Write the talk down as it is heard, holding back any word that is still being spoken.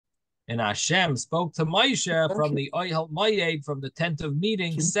And Hashem spoke to Moshe from the Ohel Moed, from the tent of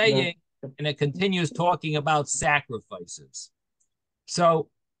meeting, saying, and it continues talking about sacrifices. So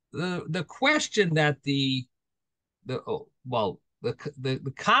the question that the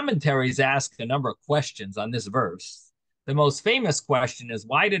commentaries ask a number of questions on this verse. The most famous question is,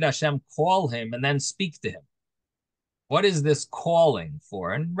 why did Hashem call him and then speak to him? What is this calling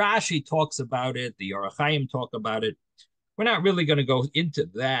for? And Rashi talks about it. The Hachaim talk about it. We're not really going to go into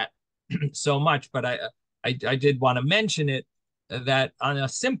that so much, but I did want to mention it, that on a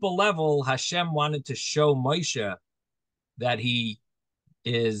simple level, Hashem wanted to show Moshe that he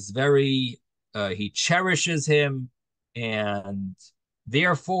is he cherishes him, and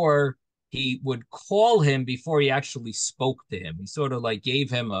therefore he would call him before he actually spoke to him. He sort of like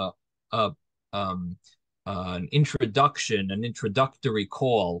gave him a an introductory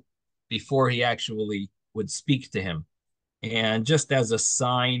call before he actually would speak to him, and just as a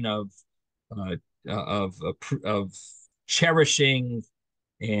sign uh, of cherishing,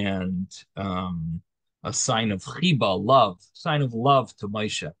 and a sign of chiba, sign of love to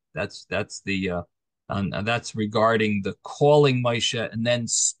Moshe. That's regarding the calling Moshe and then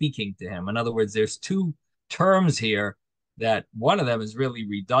speaking to him. In other words, there's two terms here that one of them is really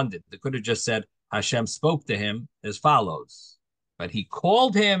redundant. They could have just said Hashem spoke to him as follows, but he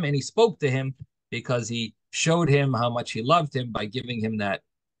called him and he spoke to him because he showed him how much he loved him by giving him that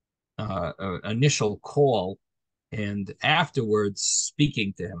initial call and afterwards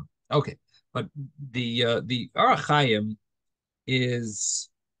speaking to him. Okay, but the Hachaim is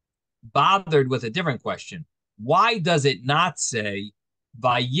bothered with a different question. Why does it not say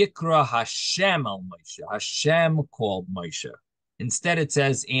Vayikrah Hashem al Moshe? Hashem called Moshe. Instead, it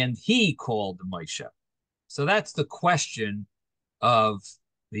says, and he called Moshe. So that's the question of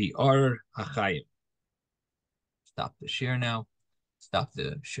the Hachaim. Stop the share now. Stop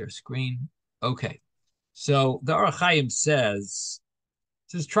the share screen. Okay. So the Hachaim says,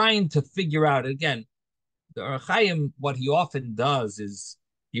 just trying to figure out, again, the Hachaim, what he often does is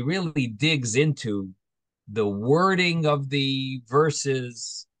he really digs into the wording of the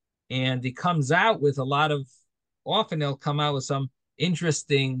verses, and he comes out with often he'll come out with some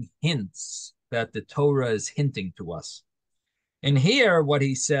interesting hints that the Torah is hinting to us. And here what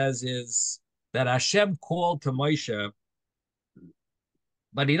he says is that Hashem called to Moshe,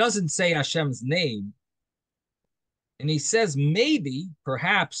 but he doesn't say Hashem's name. And he says maybe,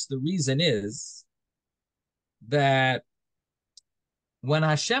 perhaps the reason is that when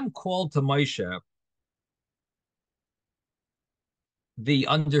Hashem called to Moshe, the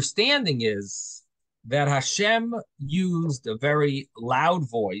understanding is that Hashem used a very loud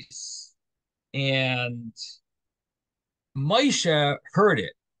voice, and Moshe heard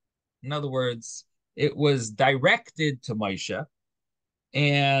it. In other words, it was directed to Moshe,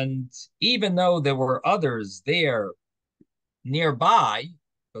 and even though there were others there nearby,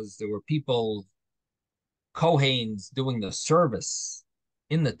 because there were people, Kohanes, doing the service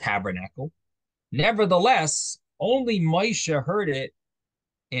in the tabernacle, nevertheless, only Moshe heard it,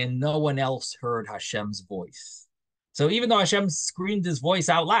 and no one else heard Hashem's voice. So even though Hashem screamed his voice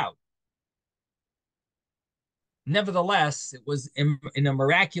out loud, nevertheless, it was in a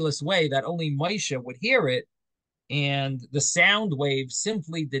miraculous way that only Moshe would hear it, and the sound wave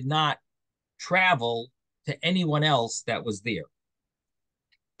simply did not travel to anyone else that was there.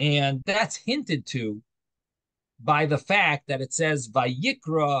 And that's hinted to by the fact that it says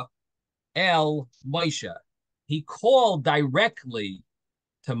Vayikrah el Moshe. He called directly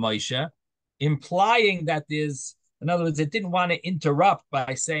to Moshe, implying that in other words, it didn't want to interrupt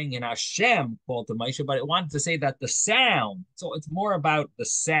by saying in Hashem called to Moshe, but it wanted to say that the sound, so it's more about the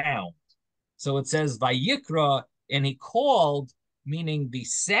sound. So it says Vayikra, and he called, meaning the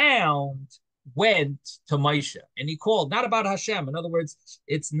sound went to Moshe, and he called, not about Hashem. In other words,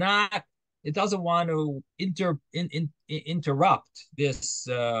 it doesn't want to interrupt this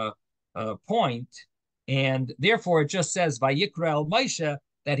point, and therefore it just says Vayikra el Moshe,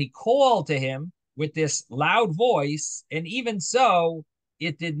 that he called to him with this loud voice, and even so,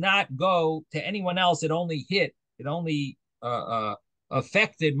 it did not go to anyone else. It only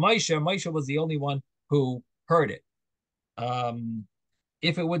affected Moshe. Moshe was the only one who heard it.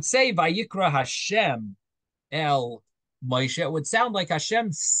 If it would say Vayikra Hashem el Moshe, it would sound like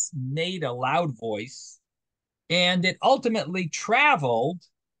Hashem made a loud voice, and it ultimately traveled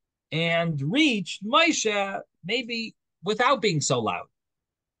and reached Moshe, maybe without being so loud.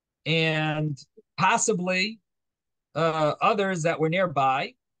 And possibly others that were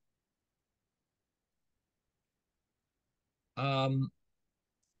nearby.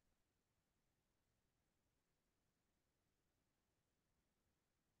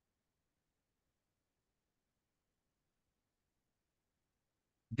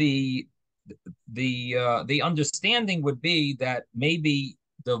 the the understanding would be that maybe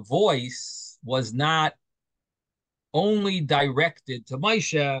the voice was not only directed to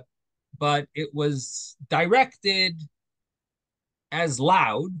Moshe, but it was directed as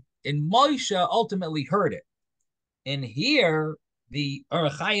loud, and Moshe ultimately heard it. And here, the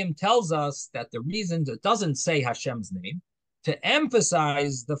Hachaim tells us that the reason it doesn't say Hashem's name, to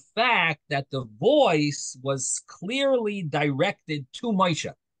emphasize the fact that the voice was clearly directed to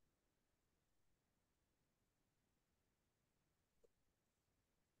Moshe.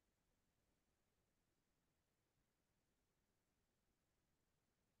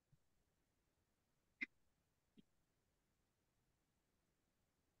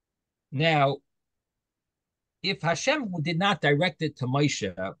 Now, if Hashem did not direct it to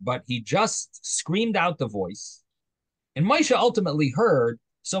Moshe, but he just screamed out the voice, and Moshe ultimately heard,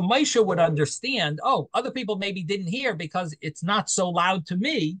 so Moshe would understand, oh, other people maybe didn't hear because it's not so loud to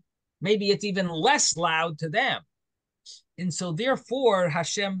me. Maybe it's even less loud to them. And so therefore,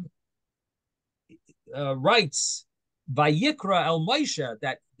 Hashem writes, Vayikrah el Moshe,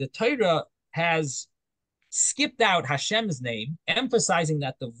 that the Torah has skipped out Hashem's name, emphasizing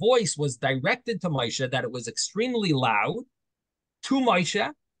that the voice was directed to Moshe, that it was extremely loud to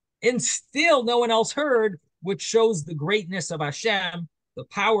Moshe, and still no one else heard, which shows the greatness of Hashem, the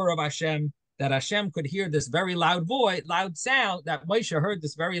power of Hashem, that Hashem could hear this very loud voice, loud sound, that Moshe heard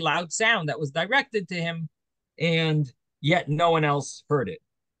this very loud sound that was directed to him, and yet no one else heard it.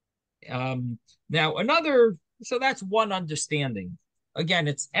 Now, so that's one understanding. Again,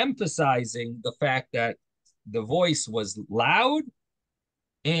 it's emphasizing the fact that the voice was loud,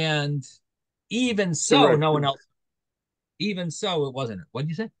 and even so, directed. No one else, even so, it wasn't. What did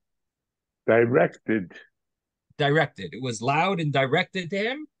you say? Directed. It was loud and directed to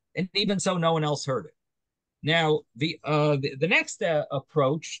him, and even so, no one else heard it. Now, the next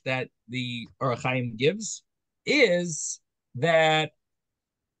approach that the Hachaim gives is that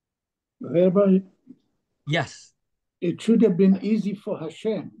Rabbi, yes, it should have been easy for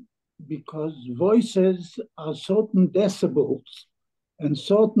Hashem, because voices are certain decibels, and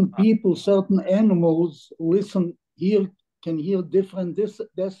certain people, certain animals can hear different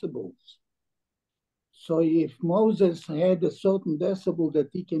decibels. So if Moses had a certain decibel that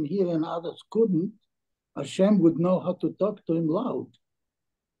he can hear and others couldn't, Hashem would know how to talk to him loud.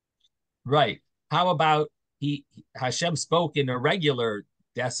 Right. How about Hashem spoke in a regular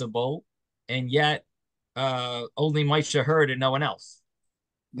decibel, and yet only Moshe heard and no one else?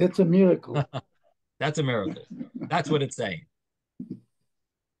 That's a miracle. That's a miracle. That's what it's saying.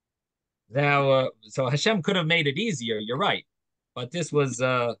 Now, so Hashem could have made it easier. You're right, but this was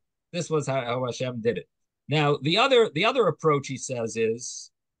how Hashem did it. Now, the other approach, he says,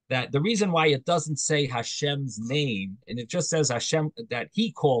 is that the reason why it doesn't say Hashem's name and it just says Hashem, that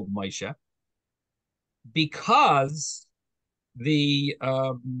he called Moshe, because the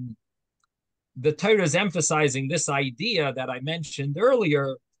Torah is emphasizing this idea that I mentioned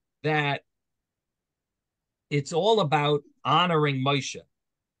earlier, that it's all about honoring Moshe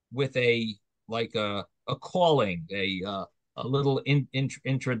with a calling, a little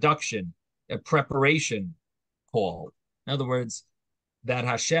introduction, a preparation call. In other words, that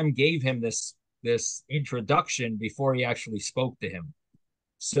Hashem gave him this introduction before he actually spoke to him.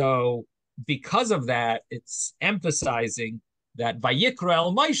 So because of that, it's emphasizing that Vayikrah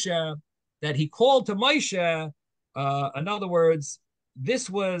el Moshe, that he called to Moshe. In other words, this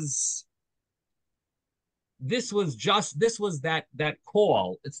was that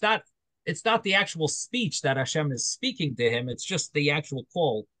call. It's not the actual speech that Hashem is speaking to him. It's just the actual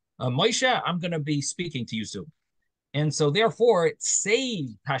call. Moshe, I'm going to be speaking to you soon. And so therefore it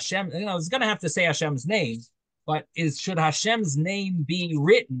saved Hashem. It's going to have to say Hashem's name, but should Hashem's name be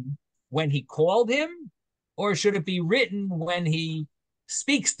written when he called him, or should it be written when he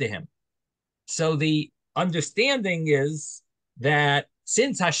speaks to him? So the understanding is that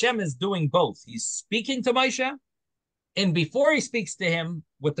since Hashem is doing both, he's speaking to Moshe, and before he speaks to him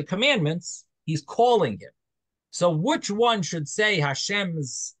with the commandments, he's calling him. So which one should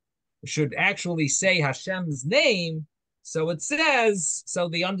actually say Hashem's name? So it says, so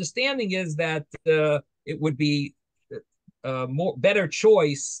the understanding is that it would be better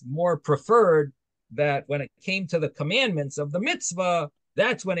choice, more preferred, that when it came to the commandments of the mitzvah,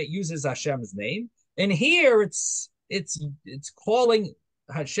 that's when it uses Hashem's name. And here it's calling,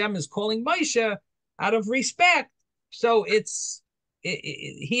 Hashem is calling Moshe out of respect. So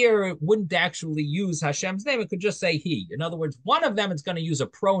here it wouldn't actually use Hashem's name. It could just say he. In other words, one of them it's going to use a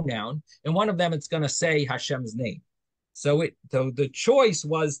pronoun, and one of them it's going to say Hashem's name. So the choice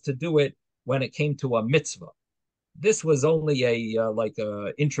was to do it when it came to a mitzvah. this was only a like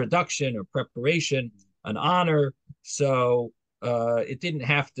a introduction or preparation, an honor. So it didn't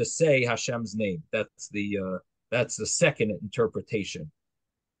have to say Hashem's name. That's the second interpretation.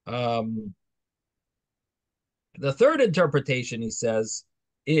 Um, the third interpretation, he says,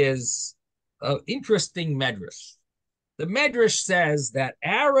 is an interesting medrash. The medrash says that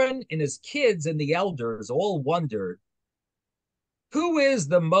Aaron and his kids and the elders all wondered who is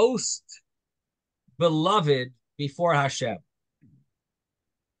the most beloved before Hashem.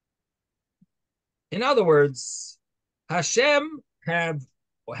 In other words, Hashem had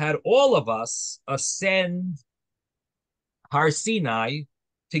all of us ascend Har Sinai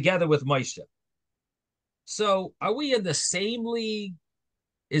together with Moshe. So are we in the same league?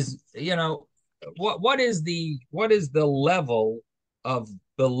 Is what is the level of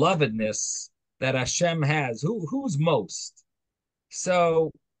belovedness that Hashem has? Who's most?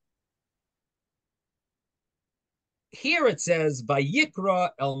 So here it says Vayikrah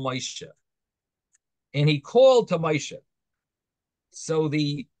el Moshe, and he called to Moshe. So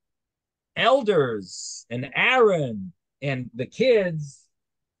the elders and Aaron and the kids,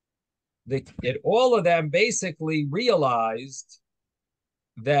 all of them basically realized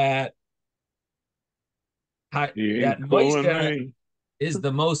that Moshe is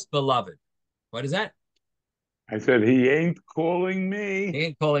the most beloved. What is that? I said he ain't calling me. He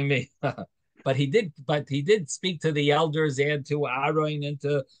ain't calling me. But he did speak to the elders and to Aaron and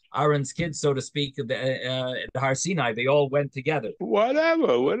to Aaron's kids, so to speak, at Har Sinai. They all went together.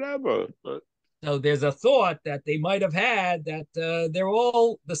 Whatever. So there's a thought that they might have had that they're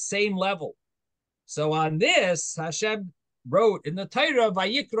all the same level. So on this, Hashem wrote in the Torah,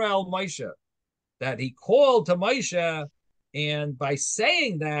 Vayikrah el Moshe, that he called to Moshe, and by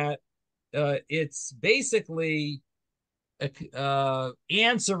saying that, it's basically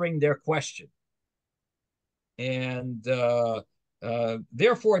answering their question. And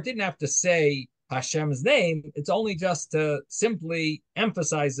therefore, it didn't have to say Hashem's name. It's only just to simply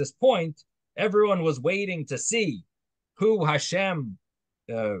emphasize this point. Everyone was waiting to see who Hashem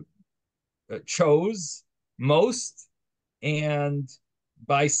chose most. And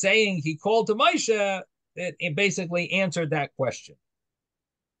by saying he called to Moshe, it basically answered that question.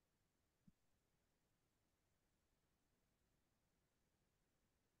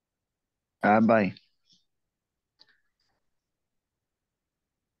 Bye.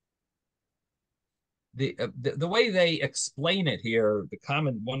 The way they explain it here,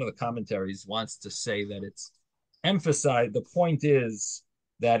 one of the commentaries wants to say that it's emphasized. The point is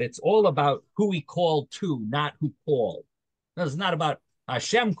that it's all about who he called to, not who called. No, it's not about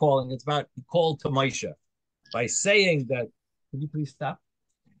Hashem calling. It's about he called to Moshe. By saying that, can you please stop?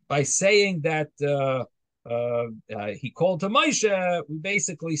 By saying that he called to Moshe,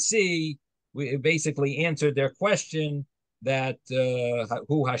 we basically answered their question that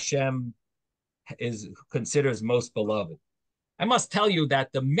who Hashem considers most beloved. I must tell you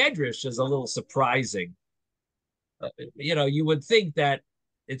that the medrash is a little surprising. You would think that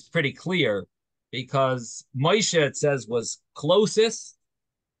it's pretty clear because Moshe, it says, was closest,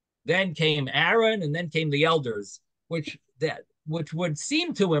 then came Aaron, and then came the elders, which would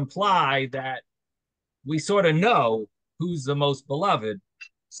seem to imply that we sort of know who's the most beloved.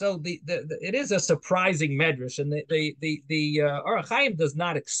 So it is a surprising medrash, and the Hachaim does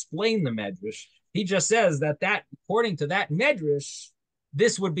not explain the medrash. He just says that according to that medrash,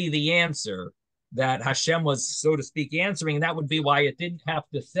 this would be the answer that Hashem was, so to speak, answering, and that would be why it didn't have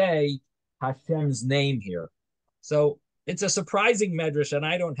to say Hashem's name here. So it's a surprising medrash, and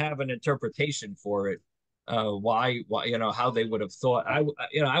I don't have an interpretation for it. Why how they would have thought. I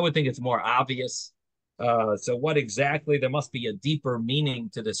would think it's more obvious. So what exactly? There must be a deeper meaning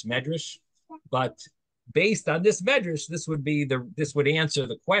to this medrash, but based on this medrash, this would answer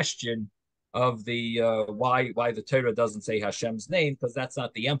the question of the why the Torah doesn't say Hashem's name, because that's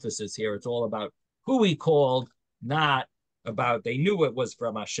not the emphasis here. It's all about who he called, not about they knew it was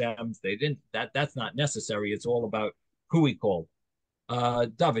from Hashem. They didn't. That's not necessary. It's all about who he called.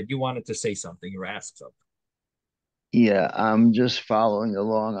 David, you wanted to say something or ask something? Yeah, I'm just following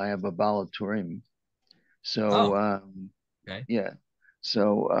along. I have a Balatorium. So okay. Yeah.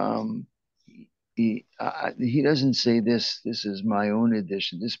 So he doesn't say this. This is my own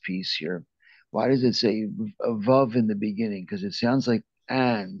edition. This piece here. Why does it say vav in the beginning? Because it sounds like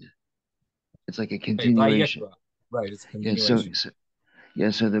and. It's like a continuation. Right. It's a continuation.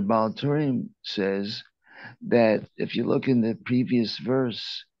 So the Balatorium says that if you look in the previous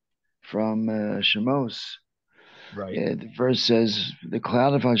verse from Shemos, right, the verse says the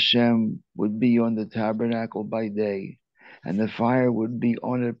cloud of Hashem would be on the tabernacle by day, and the fire would be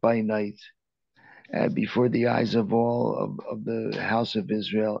on it by night. before the eyes of all of the house of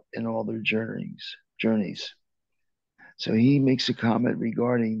Israel in all their journeys. So he makes a comment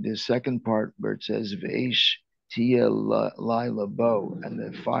regarding the second part where it says V'esh tia laila bo, and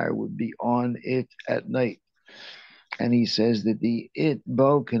the fire would be on it at night. And he says that the it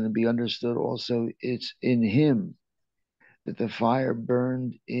bo can be understood also, it's in him, that the fire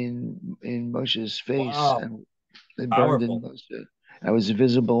burned in Moshe's face, Wow, and it burned in powerful. Moshe. It was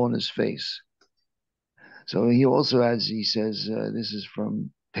visible on his face. So he also adds, he says, this is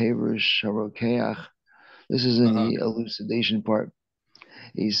from Perush Harokeach. This is in the elucidation part.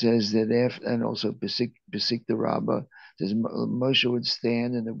 He says that after, and also Besik the Rabbah, says Moshe would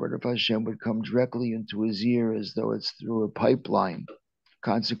stand and the word of Hashem would come directly into his ear as though it's through a pipeline.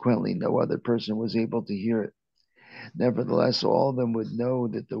 Consequently, no other person was able to hear it. Nevertheless, all of them would know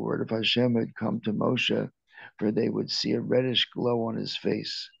that the word of Hashem had come to Moshe, for they would see a reddish glow on his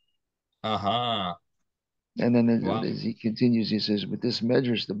face. Uh-huh. And then Wow. as he continues, he says, with this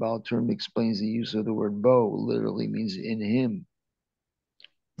medrash, the Baal Term explains the use of the word bo literally means in him.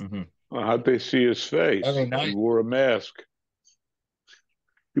 Mm-hmm. Well, how'd they see his face? Very nice. He wore a mask.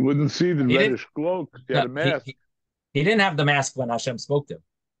 You wouldn't see the reddish glow because he had a mask. He didn't have the mask when Hashem spoke to him.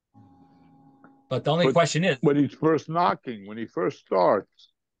 But the only question is, when he's first knocking, when he first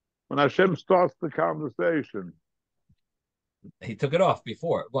starts, when Hashem starts the conversation, he took it off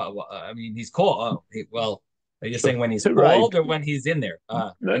before. Well, I mean, he's called. Are you saying when he's right. called or when he's in there?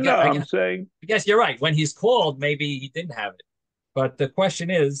 I'm saying. I guess you're right. When he's called, maybe he didn't have it. But the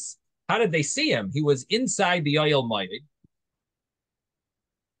question is, how did they see him? He was inside the oil mighty.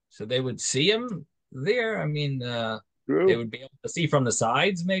 So they would see him there. I mean, they would be able to see from the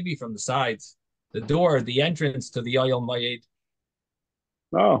sides, maybe from the sides. The door, the entrance to the oil mighty.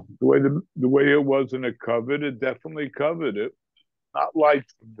 No, the way it was in a covered, it definitely covered it. Not light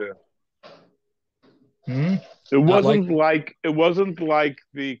from there. It wasn't like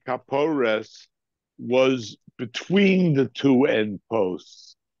the kapores was between the two end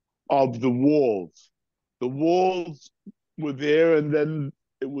posts of the walls. The walls were there, and then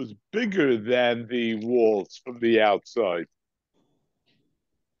it was bigger than the walls from the outside.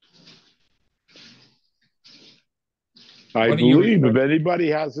 I believe if anybody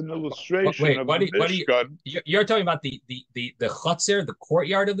has an illustration of the Mishkan. You're talking about the chutzner, the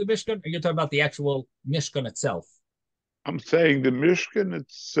courtyard of the Mishkan, or you're talking about the actual Mishkan itself? I'm saying the Mishkan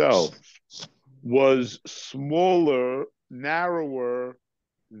itself was smaller, narrower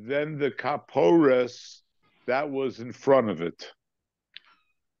than the kapores that was in front of it.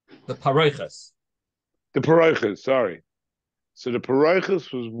 The parochas. The parochas, sorry. So the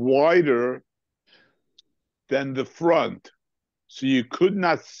parochas was wider than the front. So you could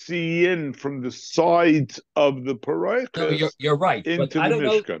not see in from the sides of the parochas. No, you're right. Into the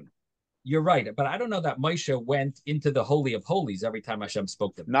Mishkan. You're right, but I don't know that Moshe went into the Holy of Holies every time Hashem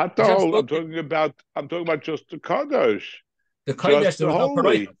spoke to him. Not the whole. I'm talking about just the Kadosh. The Kadosh, there was no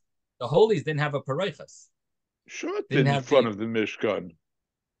parochas. The Holies didn't have a parochas. Sure, it did in front of the Mishkan.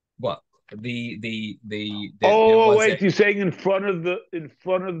 What? Wait, you're saying in front of the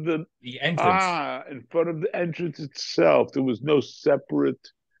entrance. In front of the entrance itself. There was no separate.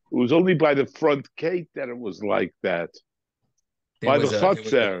 It was only by the front gate that it was like that. By the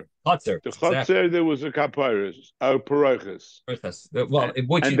chutzner. The chutzner, there was a kaparis, a parochas. Well,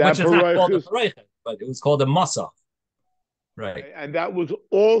 which is not called a parochas, but it was called a masach. Right. And that was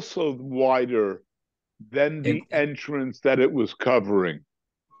also wider than the entrance that it was covering.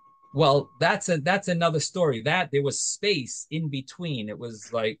 Well, that's another story. That there was space in between. It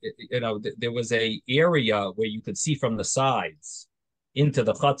was like, there was a area where you could see from the sides into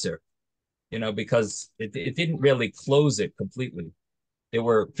the chutzner, because it didn't really close it completely. There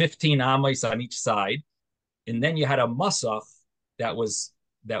were 15 amos on each side, and then you had a masach that was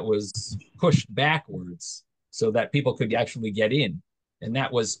pushed backwards so that people could actually get in, and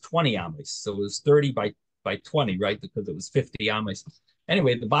that was 20 amos. So it was 30 by 20, right? Because it was 50 amos.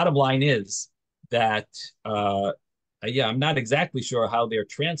 Anyway, the bottom line is that I'm not exactly sure how they're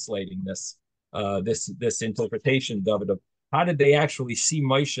translating this interpretation, David, of how did they actually see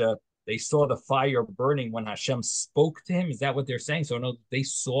Moshe? They saw the fire burning when Hashem spoke to him. Is that what they're saying? So no, they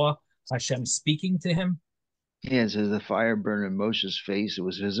saw Hashem speaking to him. Yeah, it says the fire burned in Moshe's face. It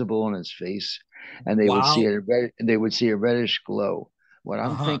was visible on his face, and they would see they would see a reddish glow. What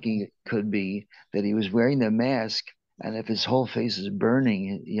I'm thinking it could be that he was wearing the mask, and if his whole face is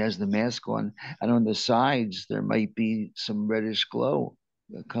burning, he has the mask on, and on the sides there might be some reddish glow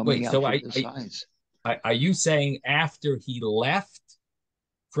coming out from the sides. Are you saying after he left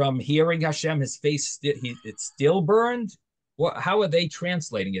from hearing Hashem, his face it still burned, how are they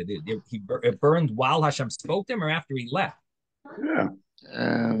translating it? It burned while Hashem spoke to him or after he left? Yeah.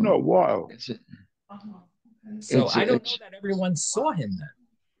 No, wow. So I don't know that everyone saw him then.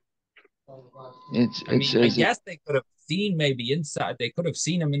 I guess they could have seen maybe inside. They could have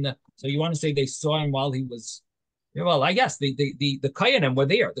seen him in the. So you want to say they saw him while he was? Well, I guess the Kohanim were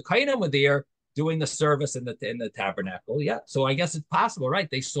there. The Kohanim were there doing the service in the tabernacle. Yeah. So I guess it's possible, right?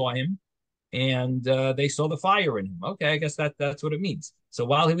 They saw him, and they saw the fire in him. Okay, I guess that's what it means. So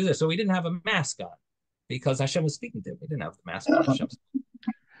while he was there, so he didn't have a mask on because Hashem was speaking to him. He didn't have the mask on. Hashem.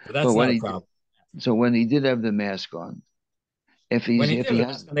 So that's not a problem. So when he did have the mask on, if he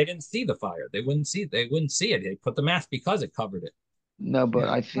has, they didn't see the fire. They wouldn't see it. They put the mask because it covered it. No, but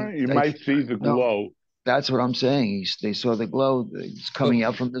I think you might see the glow. That's what I'm saying. They saw the glow. It's coming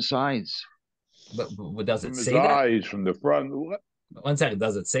out from the sides. But does it say that? Eyes from the front. What? 1 second.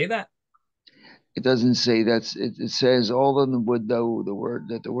 Does it say that? It doesn't say that. It says all of them would know the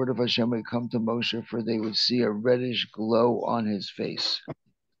word of Hashem would come to Moshe, for they would see a reddish glow on his face.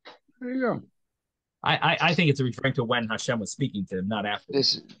 There you go. I think it's referring to when Hashem was speaking to him, not after. It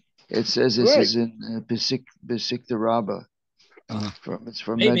says this is in Besik the Rabbah. It's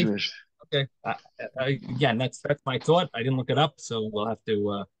from Medrash. Okay. Again, that's my thought. I didn't look it up, so we'll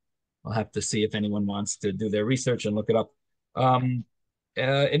have to see if anyone wants to do their research and look it up. In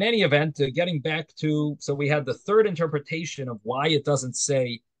any event, getting back to, so we had the third interpretation of why it doesn't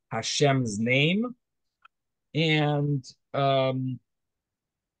say Hashem's name, and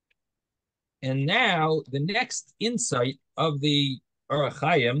now the next insight of the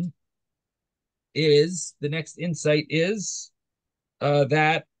Hachaim is that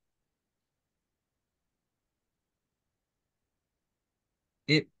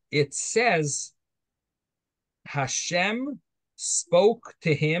it says Hashem spoke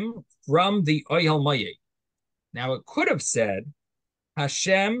to him from the Ohel Moed. Now it could have said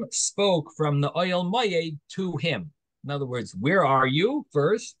Hashem spoke from the Ohel Moed to him. In other words, where are you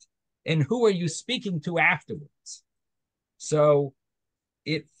first, and who are you speaking to afterwards? So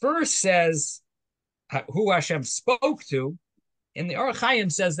it first says who Hashem spoke to, and the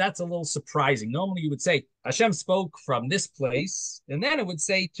Hachaim says that's a little surprising. Normally you would say Hashem spoke from this place, and then it would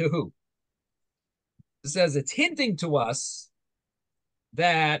say to who. It says it's hinting to us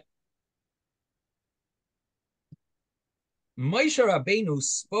that Moshe Rabbeinu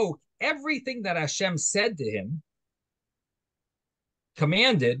spoke everything that Hashem said to him,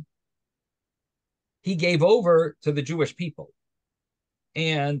 commanded, he gave over to the Jewish people.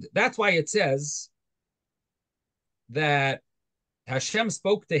 And that's why it says that Hashem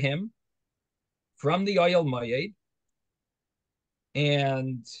spoke to him from the Ohel Moed,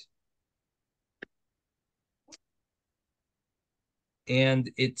 and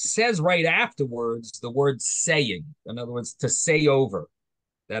it says right afterwards the word saying, in other words, to say over,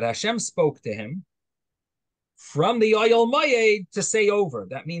 that Hashem spoke to him from the Ohel Moed to say over.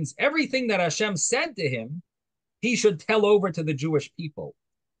 That means everything that Hashem said to him, he should tell over to the Jewish people.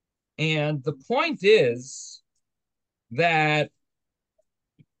 And the point is that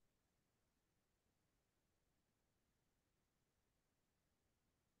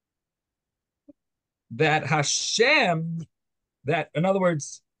Hashem, that in other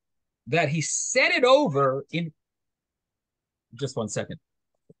words, that he said it over in just 1 second.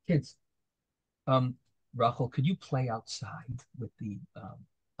 Kids, Rachel, could you play outside with the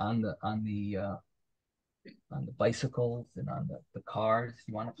on the bicycles and on the cars?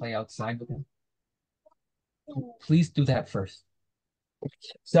 You want to play outside with them? Please do that first.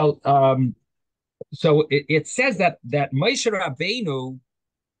 So it says that Moshe Rabbeinu,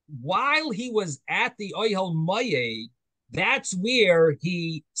 while he was at the Ohel Moed, that's where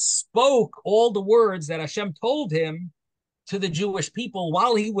he spoke all the words that Hashem told him to the Jewish people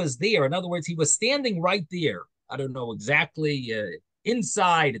while he was there. In other words, he was standing right there. I don't know exactly,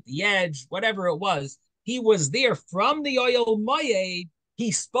 inside, at the edge, whatever it was. He was there from the Ohel Moed.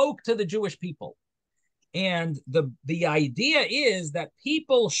 He spoke to the Jewish people. And the idea is that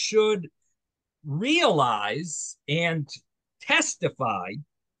people should realize and testify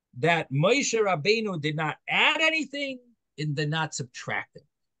that Moshe Rabbeinu did not add anything and did not subtract it.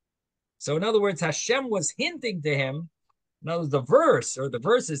 So in other words, Hashem was hinting to him, in other words, the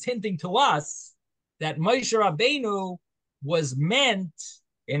verse is hinting to us that Moshe Rabbeinu was meant,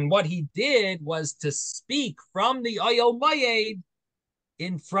 and what he did was to speak from the Ohel Moed,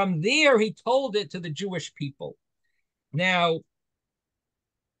 and from there he told it to the Jewish people. Now,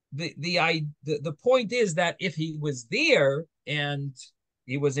 the point is that if he was there and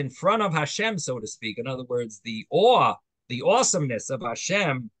he was in front of Hashem, so to speak, in other words, the awesomeness of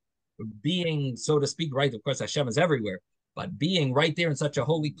Hashem being, so to speak, right? Of course, Hashem is everywhere, but being right there in such a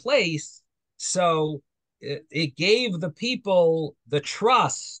holy place, so it gave the people the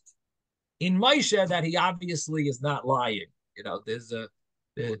trust in Moshe that he obviously is not lying. There's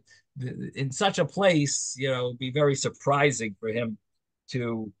in such a place, it'd be very surprising for him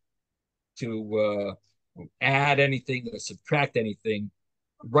to add anything or subtract anything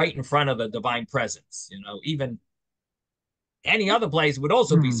right in front of the divine presence. Even any other place would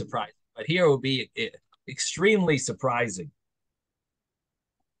also be surprising, but here it would be extremely surprising.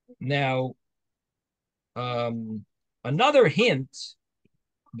 Now, another hint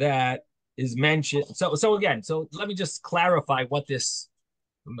that is mentioned. So let me just clarify what this.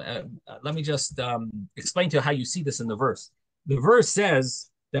 Let me just explain to you how you see this in the verse. The verse says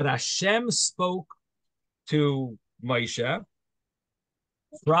that Hashem spoke to Moshe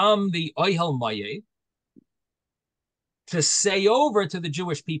from the Ohel Moed to say over to the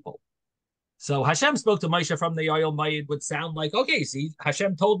Jewish people. So Hashem spoke to Moshe from the Ohel Moed would sound like, okay, see,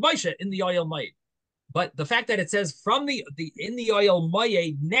 Hashem told Moshe in the Ohel Moed. But the fact that it says from in the Ohel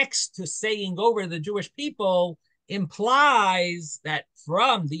Moed next to saying over the Jewish people implies that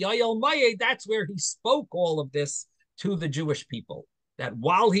from the Ohel Moed, that's where he spoke all of this to the Jewish people. That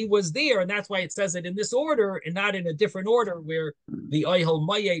while he was there, and that's why it says it in this order and not in a different order, where the Ohel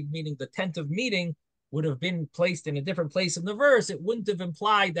Moed, meaning the tent of meeting, would have been placed in a different place in the verse, it wouldn't have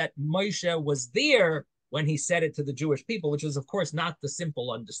implied that Moshe was there when he said it to the Jewish people, which is, of course, not the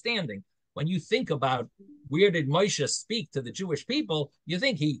simple understanding. When you think about where did Moshe speak to the Jewish people, you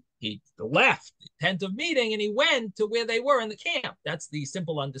think he left the tent of meeting and he went to where they were in the camp. That's the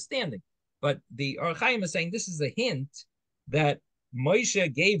simple understanding. But the Hachaim is saying this is a hint that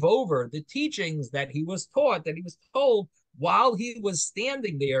Moshe gave over the teachings that he was taught, that he was told while he was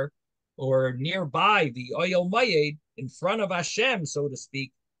standing there or nearby the Ohel Moed in front of Hashem, so to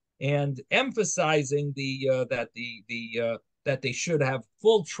speak, and emphasizing that they should have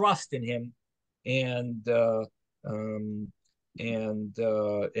full trust in him, and the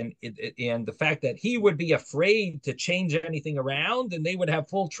fact that he would be afraid to change anything around, and they would have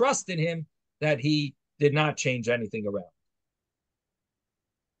full trust in him that he did not change anything around.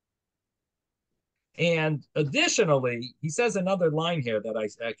 And additionally, he says another line here that I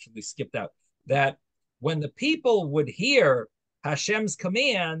actually skipped out, that when the people would hear Hashem's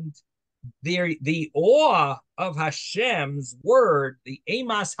command, the awe of Hashem's word, the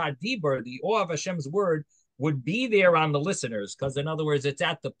Emas Hadibur, the awe of Hashem's word would be there on the listeners, because in other words, it's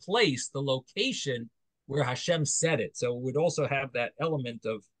at the place, the location where Hashem said it. So it would also have that element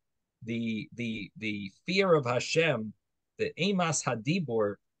of the fear of Hashem, the Emas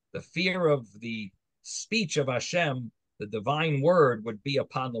Hadibur, the fear of the speech of Hashem, the divine word would be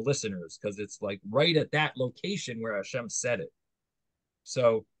upon the listeners, because it's like right at that location where Hashem said it.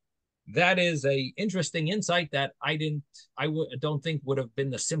 So that is a interesting insight that I don't think would have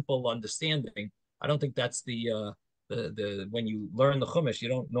been the simple understanding. I don't think that's the when you learn the Chumash, you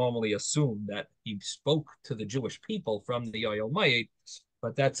don't normally assume that he spoke to the Jewish people from the Ohel Moed,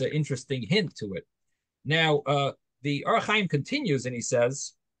 but that's an interesting hint to it. Now, the Hachaim continues and he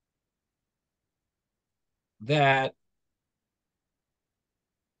says that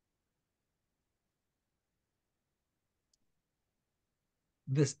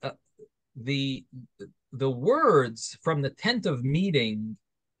this the words from the tent of meeting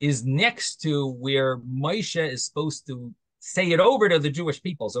is next to where Moshe is supposed to say it over to the Jewish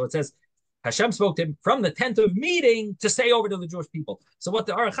people. So it says Hashem spoke to him from the tent of meeting to say over to the Jewish people. So what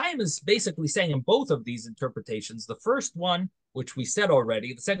the Hachaim is basically saying in both of these interpretations, the first one, which we said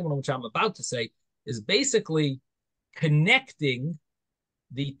already, the second one, which I'm about to say, is basically connecting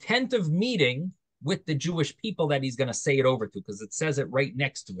the tent of meeting with the Jewish people that he's going to say it over to, because it says it right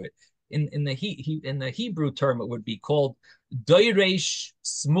next to it. In the Hebrew term, it would be called doiresh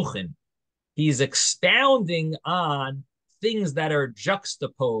smuchin. He's expounding on things that are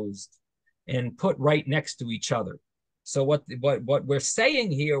juxtaposed and put right next to each other. So what we're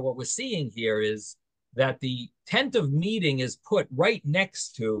saying here, what we're seeing here is that the tent of meeting is put right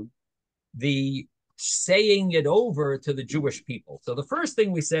next to the saying it over to the Jewish people. So the first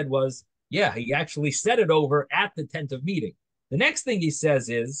thing we said was, yeah, he actually said it over at the tent of meeting. The next thing he says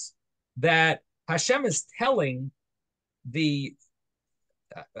is that Hashem is telling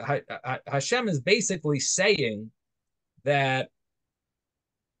Hashem is basically saying that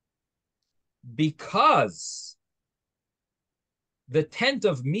because the tent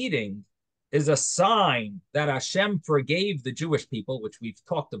of meeting is a sign that Hashem forgave the Jewish people, which we've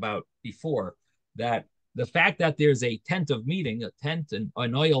talked about before, that the fact that there's a tent of meeting, a tent and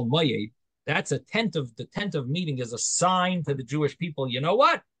an Ohel Moed, that's the tent of meeting is a sign to the Jewish people, you know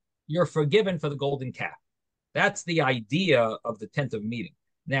what? You're forgiven for the golden calf. That's the idea of the tent of meeting.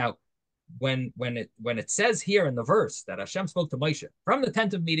 Now, when it says here in the verse that Hashem spoke to Moshe from the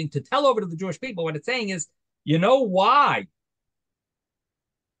tent of meeting to tell over to the Jewish people, what it's saying is, you know why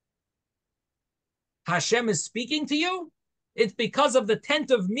Hashem is speaking to you? It's because of the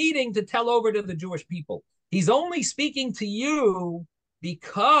tent of meeting to tell over to the Jewish people. He's only speaking to you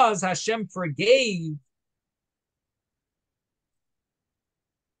because Hashem forgave.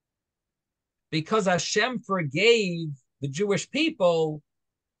 Because Hashem forgave the Jewish people,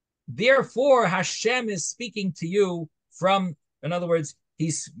 therefore Hashem is speaking to you from, in other words,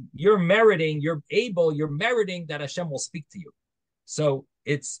 you're meriting that Hashem will speak to you. So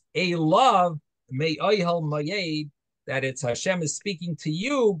it's a love, me'oyel mayed, that it's Hashem is speaking to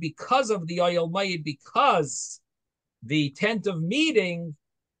you because of the oyel mayed, because the tent of meeting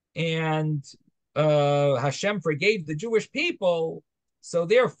and Hashem forgave the Jewish people. So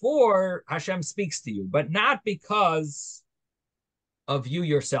therefore, Hashem speaks to you, but not because of you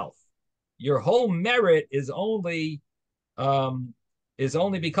yourself. Your whole merit is only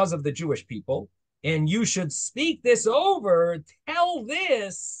because of the Jewish people, and you should speak this over. Tell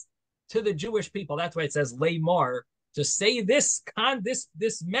this to the Jewish people. That's why it says Lamar, to say this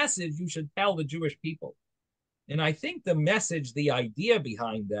message. You should tell the Jewish people, and I think the message, the idea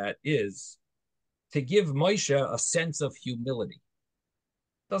behind that is to give Moshe a sense of humility.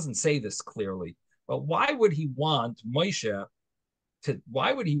 Doesn't say this clearly, but why would he want to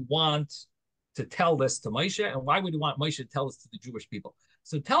tell this to Moshe, and why would he want Moshe to tell this to the Jewish people?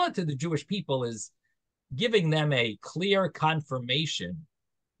 So tell it to the Jewish people is giving them a clear confirmation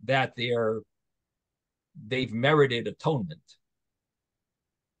that they've merited atonement,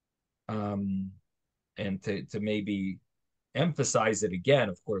 and to maybe emphasize it again.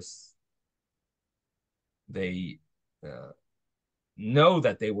 Of course, they know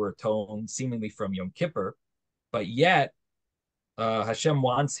that they were atoned seemingly from Yom Kippur, but yet Hashem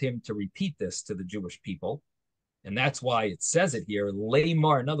wants him to repeat this to the Jewish people, and that's why it says it here,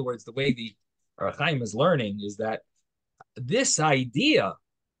 Lamar. In other words, the way the Hachaim is learning is that this idea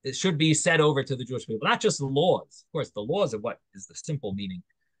it should be said over to the Jewish people, not just the laws. Of course, the laws are what is the simple meaning,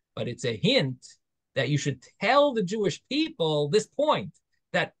 but it's a hint that you should tell the Jewish people this point,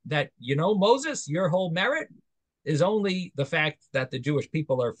 that Moses, your whole merit is only the fact that the Jewish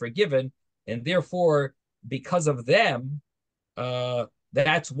people are forgiven, and therefore, because of them,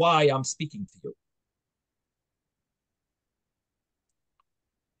 that's why I'm speaking to you.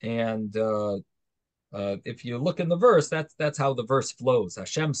 And if you look in the verse, that's how the verse flows.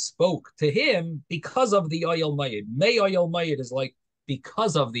 Hashem spoke to him because of the oyel mayid. May oyel mayid is like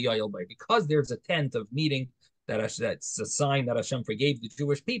because of the oyel mayid, because there's a tent of meeting that's a sign that Hashem forgave the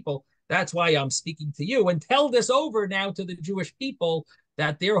Jewish people. That's why I'm speaking to you, and tell this over now to the Jewish people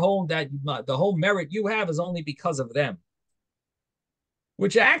that the whole merit you have is only because of them,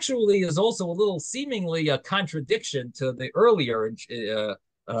 which actually is also a little seemingly a contradiction to the earlier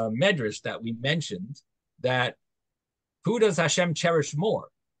medrash that we mentioned, that who does Hashem cherish more?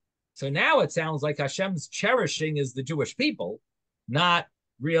 So now it sounds like Hashem's cherishing is the Jewish people, not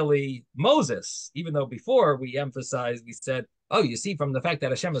really Moses, even though before we said, oh, you see, from the fact that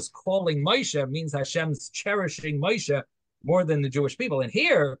Hashem is calling Moshe means Hashem's cherishing Moshe more than the Jewish people. And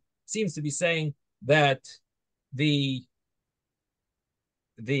here seems to be saying that the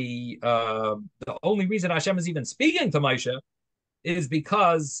only reason Hashem is even speaking to Moshe is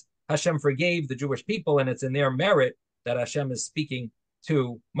because Hashem forgave the Jewish people, and it's in their merit that Hashem is speaking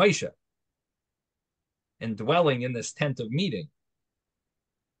to Moshe and dwelling in this tent of meeting.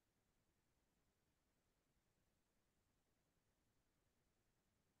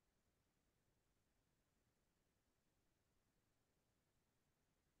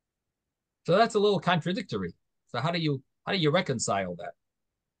 So that's a little contradictory. So how do you reconcile that?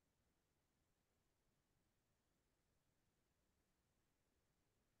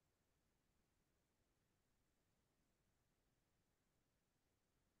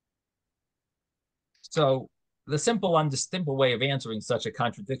 So the simple way of answering such a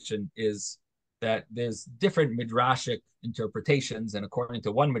contradiction is that there's different midrashic interpretations, and according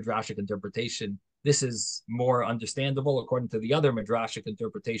to one midrashic interpretation, this is more understandable. According to the other midrashic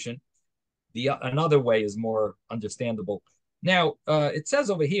interpretation, another way is more understandable. Now, it says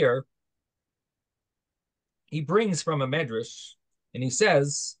over here, he brings from a medrash, and he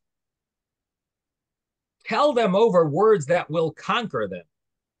says, tell them over words that will conquer them.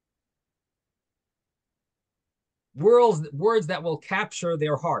 Words that will capture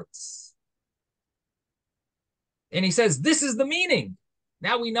their hearts. And he says, this is the meaning.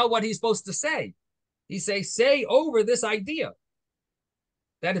 Now we know what he's supposed to say. He say over this idea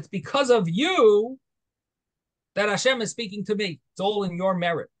that it's because of you that Hashem is speaking to me. It's all in your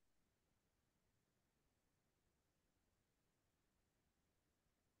merit.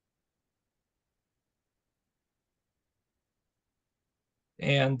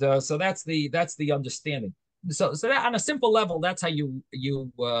 And so that's the understanding. So that on a simple level, that's how you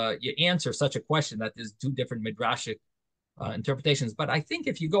answer such a question. That there's two different midrashic interpretations. But I think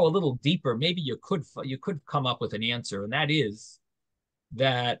if you go a little deeper, maybe you could come up with an answer, and that is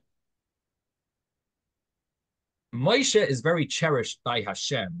that Moshe is very cherished by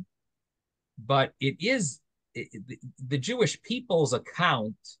Hashem, but the Jewish people's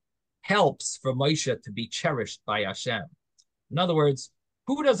account helps for Moshe to be cherished by Hashem. In other words,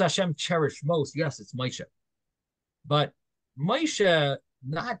 who does Hashem cherish most? Yes, it's Moshe. But Moshe,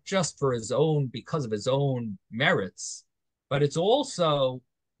 not just because of his own merits, but it's also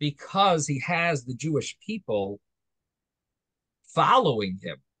because he has the Jewish people following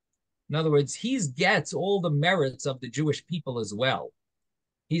him. In other words, he gets all the merits of the Jewish people as well.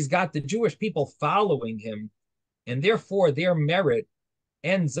 He's got the Jewish people following him, and therefore their merit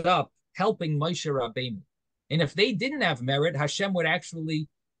ends up helping Moshe Rabbeinu. And if they didn't have merit, Hashem would actually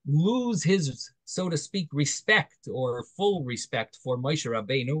lose his, so to speak, respect or full respect for Moshe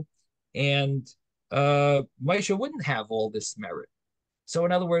Rabbeinu, and Moshe wouldn't have all this merit. So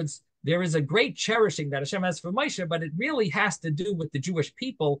in other words, there is a great cherishing that Hashem has for Moshe, but it really has to do with the Jewish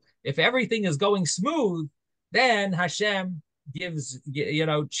people. If everything is going smooth, then Hashem cherishes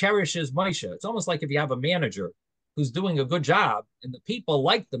Moshe. It's almost like if you have a manager who's doing a good job and the people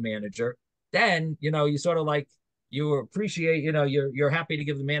like the manager, then, you sort of like, you appreciate, you're happy to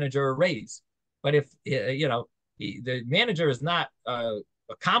give the manager a raise. But if, the manager is not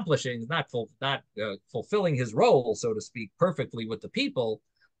accomplishing, not fulfilling his role, so to speak, perfectly with the people,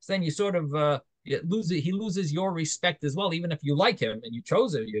 so then you sort of he loses your respect as well, even if you like him and you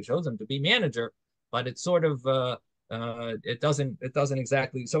chose him to be manager, but it's sort of it doesn't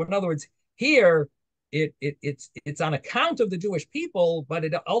exactly. So in other words, here it's on account of the Jewish people, but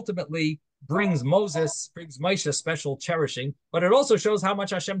it ultimately brings Moshe special cherishing. But it also shows how much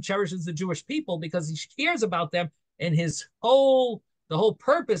Hashem cherishes the Jewish people, because he cares about them, and the whole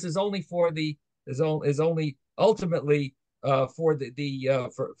purpose is only ultimately for the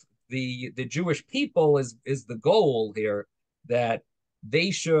Jewish people is the goal here, that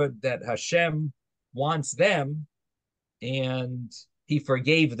Hashem wants them and he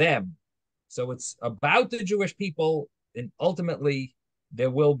forgave them. So it's about the Jewish people, and ultimately there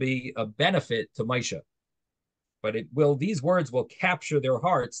will be a benefit to Moshe. But these words will capture their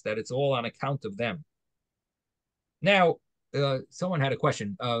hearts, that it's all on account of them. Now, someone had a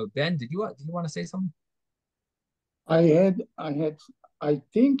question. Ben, did you want to say something? I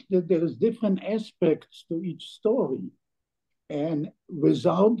think that there is different aspects to each story. And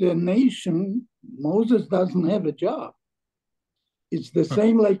without the nation, Moses doesn't have a job. It's the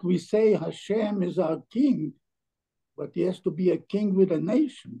same like we say Hashem is our king, but he has to be a king with a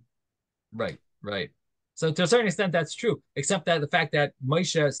nation. Right. So to a certain extent, that's true, except that the fact that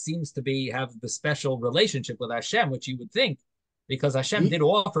Moshe seems to have the special relationship with Hashem, which you would think, because Hashem did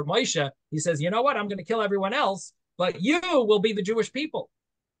offer Moshe, he says, you know what, I'm going to kill everyone else, but you will be the Jewish people.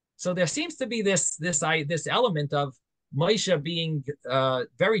 So there seems to be this element of Moshe being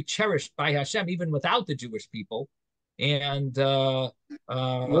very cherished by Hashem, even without the Jewish people. And the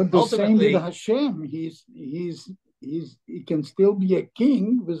same with Hashem. He can still be a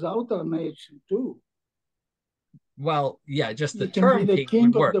king without our nation too. Well, yeah, just the term king. He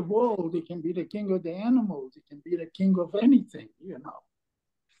can be the king of the world. He can be the king of the animals. He can be the king of anything,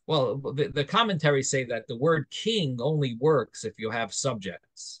 Well, the commentaries say that the word king only works if you have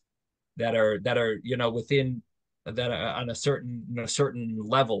subjects that are within that are on a certain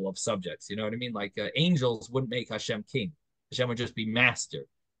level of subjects. You know what I mean? Like angels wouldn't make Hashem king. Hashem would just be master,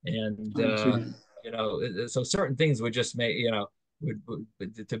 and so certain things would just make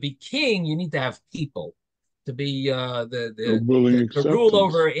to be king, you need to have people. To be the rule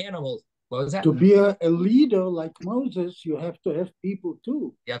over animals. What was that? To be a leader like Moses, you have to have people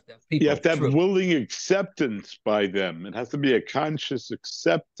too. You have to have people. You have to have willing acceptance by them. It has to be a conscious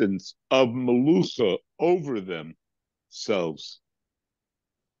acceptance of Malucha over themselves.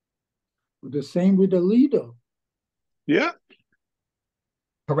 The same with a leader. Yeah.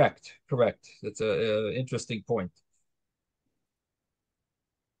 Correct. That's an interesting point.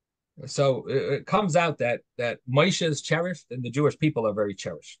 So it comes out that Moshe is cherished and the Jewish people are very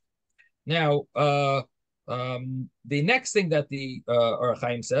cherished. Now, the next thing that the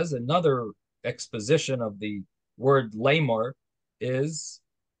Hachaim says, another exposition of the word lamor, is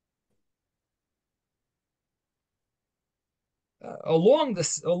along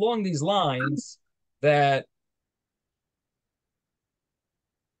these lines, that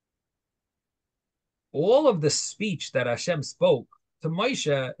all of the speech that Hashem spoke to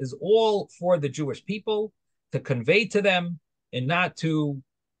Moshe is all for the Jewish people to convey to them, and not to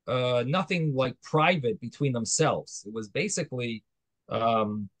nothing like private between themselves. It was basically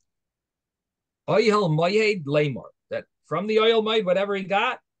Oyel Moyed Lamar, that from the Oyel Moyed, whatever he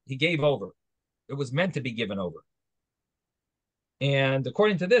got, he gave over. It was meant to be given over. And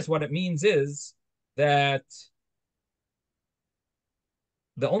according to this, what it means is that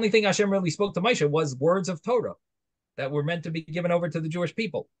the only thing Hashem really spoke to Moshe was words of Torah that were meant to be given over to the Jewish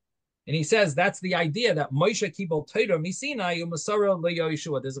people. And he says that's the idea that Moshe kibol Torah misinai u'masara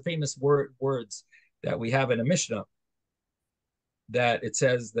leYehoshua. There's a famous words that we have in a Mishnah that it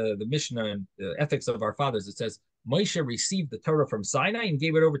says, the Mishnah and the ethics of our fathers, it says Moshe received the Torah from Sinai and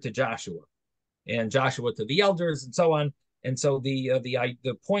gave it over to Joshua, and Joshua to the elders, and so on. And so the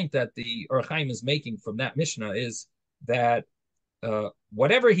point that the Hachaim is making from that Mishnah is that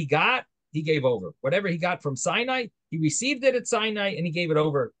whatever he got, he gave over. Whatever he got from Sinai, he received it at Sinai and he gave it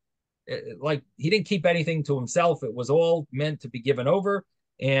over. Like he didn't keep anything to himself. It was all meant to be given over.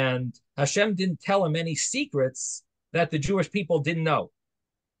 And Hashem didn't tell him any secrets that the Jewish people didn't know.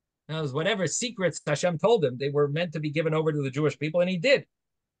 Now, whatever secrets Hashem told him, they were meant to be given over to the Jewish people, and he did.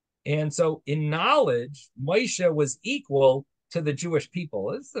 And so in knowledge, Moshe was equal to the Jewish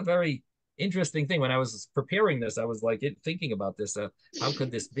people. It's a very interesting thing. When I was preparing this, I was like thinking about this. How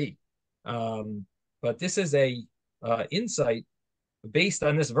could this be? But this is a insight based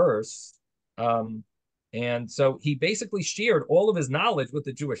on this verse. And so he basically shared all of his knowledge with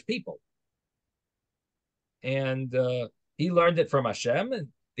the Jewish people. And he learned it from Hashem. And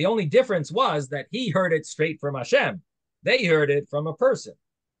the only difference was that he heard it straight from Hashem. They heard it from a person,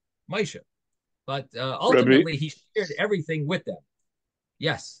 Moshe. But ultimately, he shared everything with them.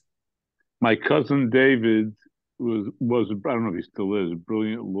 Yes. My cousin David was I don't know if he still is, a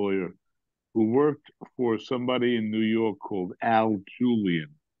brilliant lawyer who worked for somebody in New York called Al Julian.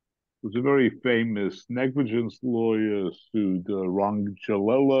 He was a very famous negligence lawyer, sued Ron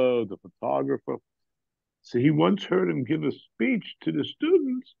Jalella, the photographer. So he once heard him give a speech to the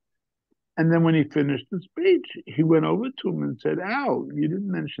students, and then when he finished the speech, he went over to him and said, Al, you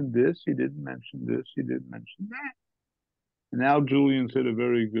didn't mention this, you didn't mention this, you didn't mention that. And Al Julian said a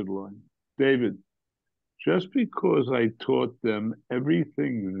very good line. David, just because I taught them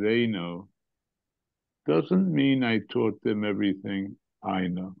everything they know doesn't mean I taught them everything I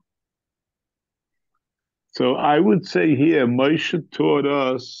know. So I would say here, Moshe taught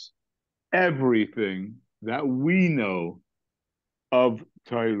us everything that we know of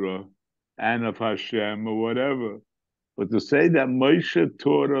Torah and of Hashem or whatever. But to say that Moshe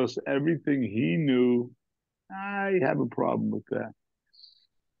taught us everything he knew, I have a problem with that.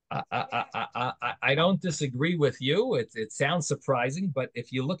 I don't disagree with you. It sounds surprising, but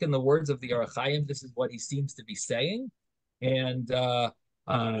if you look in the words of the Hachaim, this is what he seems to be saying. And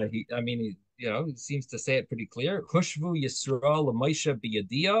he seems to say it pretty clear. Hushvu Yisrael Moshe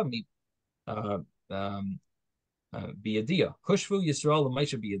biyadiya, biyadiya. Hushvu Yisrael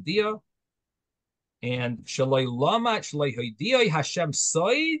Moshe biyadiya. And shalai lamat shalai hoidiyah Hashem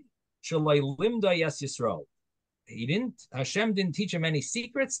soid shalai limda yes Yisrael. Hashem didn't teach him any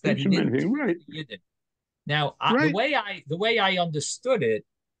secrets that he didn't teach right. Yidden. Now, the way I understood it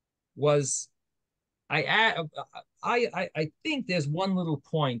was, I think there's one little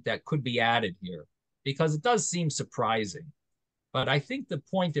point that could be added here, because it does seem surprising. But I think the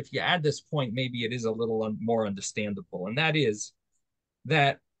point, if you add this point, maybe it is a little more understandable, and that is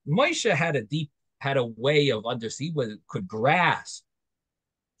that Moshe had a way of understanding, could grasp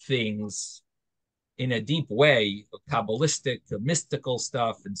things in a deep way, Kabbalistic, mystical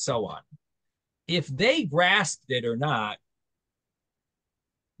stuff, and so on. If they grasped it or not,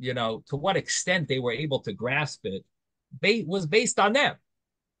 to what extent they were able to grasp it, was based on them,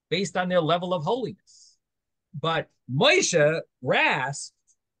 based on their level of holiness. But Moshe grasped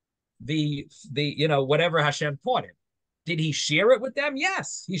the whatever Hashem taught him. Did he share it with them?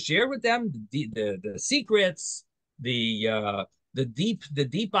 Yes, he shared with them the secrets, the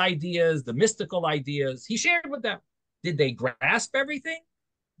deep ideas, the mystical ideas. He shared with them. Did they grasp everything?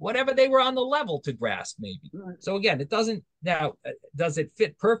 Whatever they were on the level to grasp, maybe. So again, it doesn't. Now, does it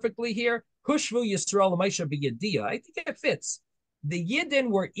fit perfectly here? Hushvu Yisrael Moshe b'yadiyah. I think it fits. The Yidden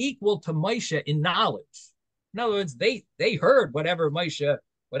were equal to Moshe in knowledge. In other words, they heard whatever Moshe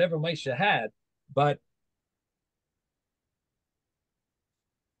had, but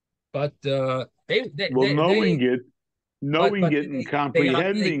knowing it and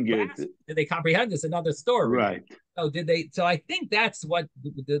comprehending it. Did they comprehend this? Another story, right? So did they? So I think that's what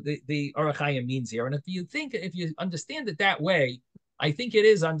the Hachaim means here. And if you understand it that way, I think it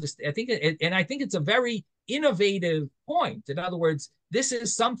is understand. I think and I think it's a very innovative point. In other words, this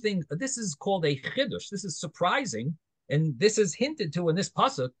is something. This is called a chiddush. This is surprising, and this is hinted to in this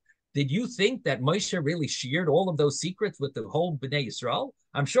pasuk. Did you think that Moshe really shared all of those secrets with the whole Bnei Yisrael?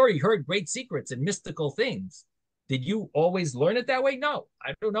 I'm sure he heard great secrets and mystical things. Did you always learn it that way? No,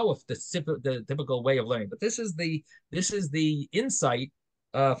 I don't know if the typical way of learning, but this is the insight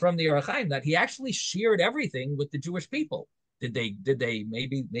from the Hachaim that he actually shared everything with the Jewish people. Did they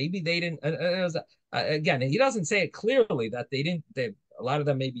maybe they didn't again, he doesn't say it clearly that they didn't. A lot of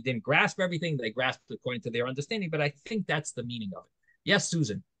them maybe didn't grasp everything. They grasped according to their understanding, but I think that's the meaning of it. Yes,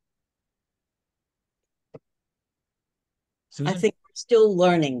 Susan. I think we're still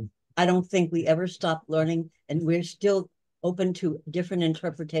learning. I don't think we ever stop learning, and we're still open to different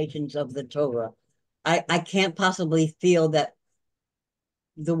interpretations of the Torah. I can't possibly feel that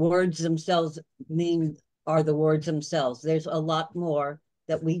the words themselves are the words themselves. There's a lot more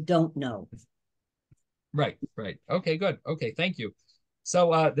that we don't know. Right. Okay, good. Okay, thank you.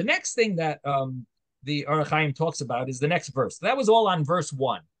 So the next thing that the Hachaim talks about is the next verse. That was all on verse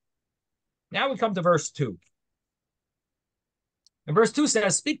 1. Now we come to verse 2. And verse 2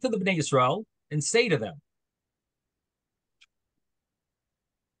 says, speak to the Bnei Yisrael and say to them.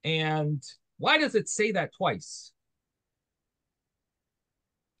 And why does it say that twice?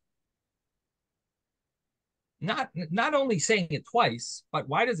 Not only saying it twice, but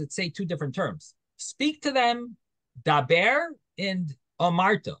why does it say two different terms? Speak to them, daber and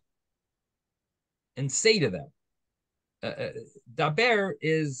amarta, and say to them. Daber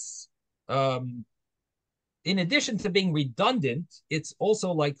is, in addition to being redundant, it's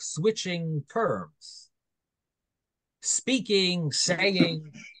also like switching terms. Speaking,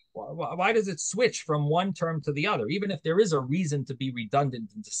 saying, why does it switch from one term to the other? Even if there is a reason to be redundant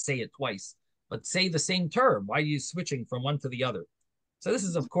and to say it twice, but say the same term. Why are you switching from one to the other? So this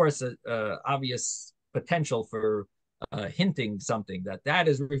is, of course, a obvious potential for hinting something that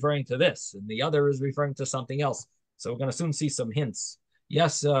is referring to this, and the other is referring to something else. So we're going to soon see some hints.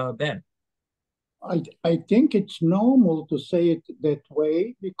 Yes, Ben. I think it's normal to say it that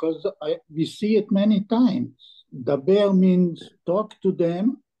way because we see it many times. Daber means talk to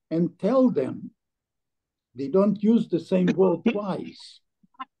them and tell them. They don't use the same word twice.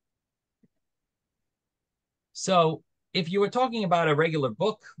 So if you were talking about a regular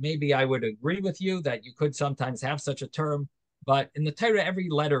book, maybe I would agree with you that you could sometimes have such a term. But in the Torah, every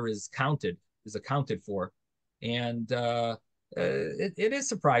letter is accounted for. And it is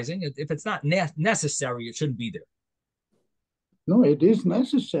surprising. If it's not necessary, it shouldn't be there. No, it is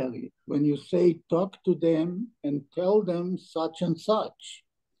necessary. When you say talk to them and tell them such and such,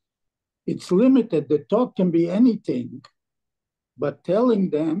 it's limited. The talk can be anything. But telling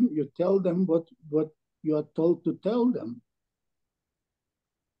them, you tell them what you are told to tell them.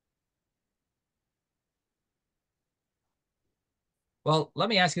 Well, let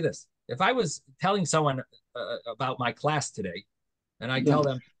me ask you this. If I was telling someone about my class today, and I tell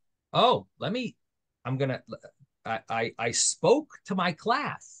them, oh, I spoke to my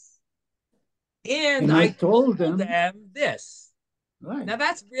class and I told them this. Right. Now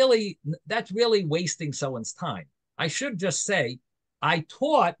that's really wasting someone's time. I should just say, I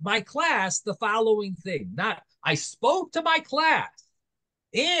taught my class the following thing. Not I spoke to my class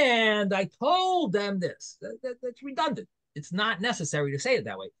and I told them this. That's redundant. It's not necessary to say it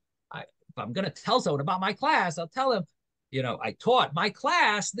that way. If I'm going to tell someone about my class, I'll tell them, I taught my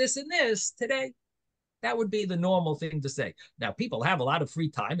class this and this today. That would be the normal thing to say. Now, people have a lot of free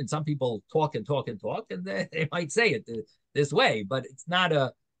time, and some people talk and talk and talk, and they might say it this way, but it's not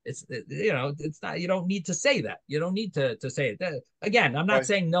it's not, you don't need to say that. You don't need to say it. Again, I'm not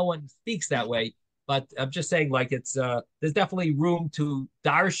saying no one speaks that way, but I'm just saying like there's definitely room to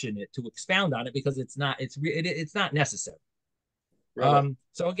darshan it, to expound on it, because it's not necessary. Really?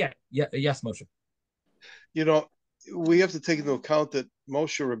 So again, yes, Moshe. We have to take into account that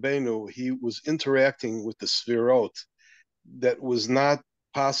Moshe Rabbeinu, he was interacting with the Sfirot that was not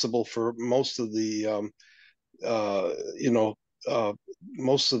possible for most of the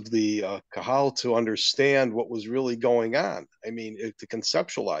Kahal to understand what was really going on. I mean, to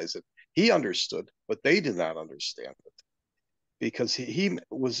conceptualize it. He understood, but they did not understand it, because he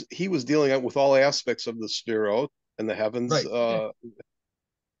was dealing with all aspects of the Sfirot and the heavens. Right.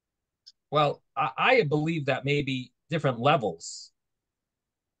 Well, I believe that maybe different levels.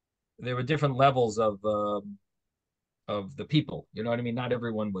 There were different levels of the people. You know what I mean? Not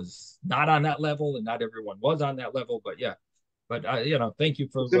everyone was not on that level, and not everyone was on that level. But yeah, but thank you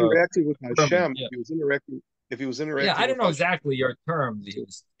for interacting with Hashem. Yeah. He was interacting If he was Yeah, I interacting don't with know Hashem, exactly your term. He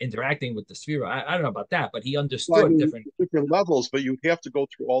was interacting with the sphere. I don't know about that, but he well, I understood mean, different. different levels, but you have to go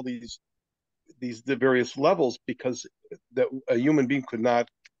through all the various levels because that a human being could not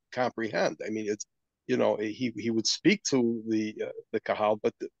comprehend. I mean, it's he would speak to the kahal,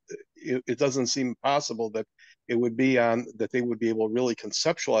 but it doesn't seem possible that it would be on that they would be able to really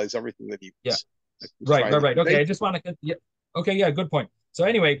conceptualize everything that he Yeah, was right, trying right, to right. Okay, convey I to just them. want to. Yeah, okay, yeah, good point. So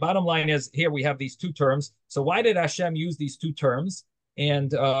anyway, bottom line is here we have these two terms. So why did Hashem use these two terms,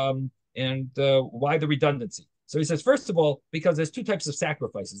 and why the redundancy? So he says, first of all, because there's two types of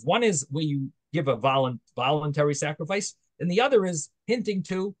sacrifices. One is where you give a voluntary sacrifice, and the other is hinting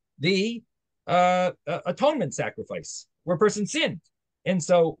to the atonement sacrifice, where a person sinned. And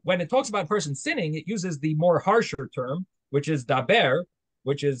so when it talks about a person sinning, it uses the more harsher term, which is daber,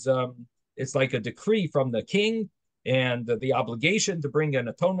 which is it's like a decree from the king and the obligation to bring an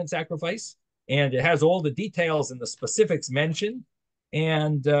atonement sacrifice. And it has all the details and the specifics mentioned.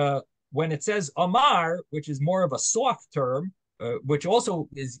 And when it says Amar, which is more of a soft term, which also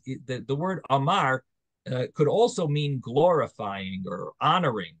is the word Amar could also mean glorifying or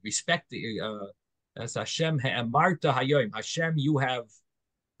honoring, respecting. As Hashem Amarta Hayoim, Hashem, you have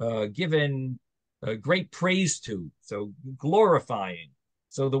given great praise to, so glorifying.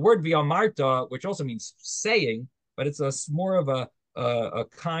 So the word V'amarta, which also means saying, but it's more of a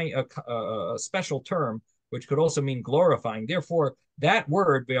special term, which could also mean glorifying. Therefore, that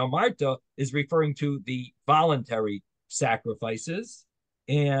word V'amarta is referring to the voluntary sacrifices,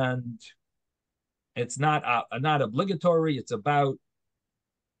 and it's not obligatory. It's about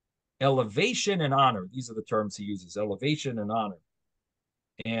elevation and honor. These are the terms he uses: elevation and honor.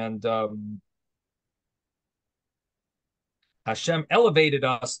 And Hashem elevated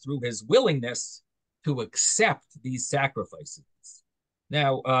us through his willingness to accept these sacrifices.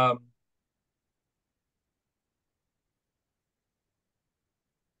 Now,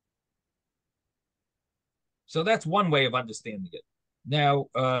 so that's one way of understanding it. Now,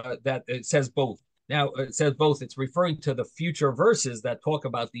 that it says both. Now, it says both. It's referring to the future verses that talk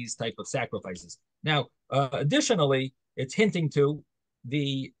about these type of sacrifices. Now, additionally, it's hinting to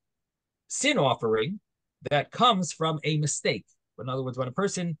the sin offering that comes from a mistake. In other words, when a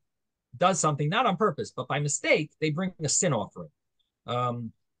person does something not on purpose, but by mistake, they bring a sin offering.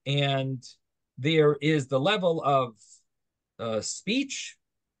 And there is the level of speech,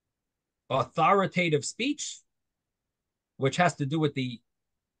 authoritative speech, which has to do with the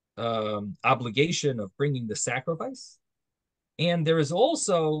obligation of bringing the sacrifice. And there is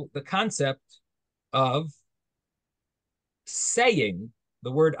also the concept of saying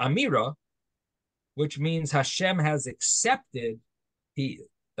the word amira, which means Hashem has accepted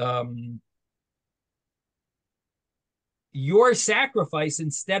your sacrifice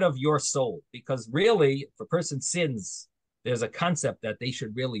instead of your soul. Because really, if a person sins, there's a concept that they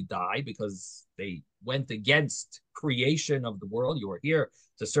should really die because they went against creation of the world. You were here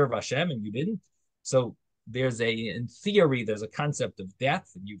to serve Hashem and you didn't. So in theory, there's a concept of death,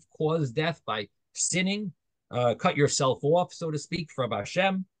 and you've caused death by sinning, cut yourself off, so to speak, from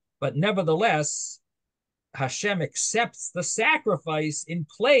Hashem. But nevertheless, Hashem accepts the sacrifice in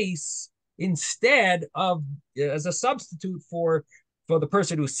place instead of as a substitute for the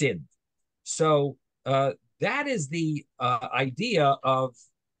person who sinned. So that is the idea of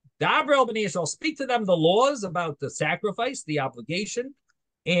Dabrel B'nai Yisrael, speak to them the laws about the sacrifice, the obligation,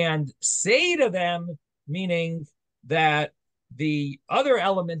 and say to them, meaning that the other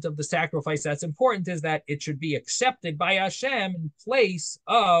element of the sacrifice that's important is that it should be accepted by Hashem in place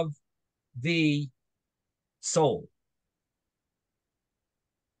of the soul.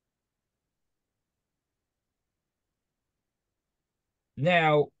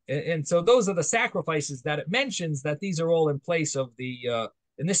 Now, and so those are the sacrifices that it mentions, that these are all in place of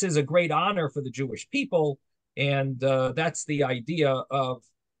and this is a great honor for the Jewish people, and that's the idea of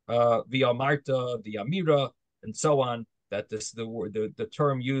the Amarta, the Amira, and so on, that the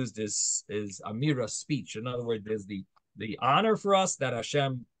term used is Amira, speech. In other words, there's the honor for us that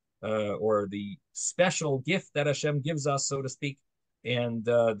Hashem, or the special gift that Hashem gives us, so to speak, and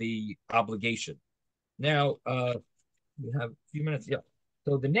the obligation. Now, we have a few minutes. Yeah.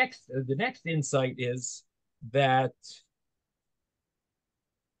 So the next insight is that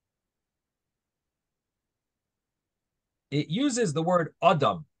it uses the word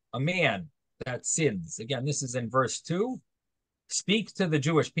Adam, a man that sins. Again, this is in verse 2. Speak to the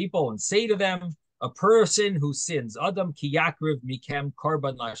Jewish people and say to them, a person who sins, Adam ki yakriv mikem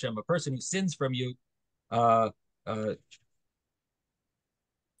korban Hashem, a person who sins from you,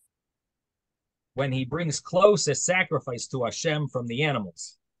 when he brings close a sacrifice to Hashem from the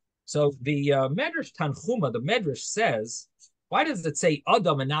animals. So the Medrash Tanchuma, the Medrash says, why does it say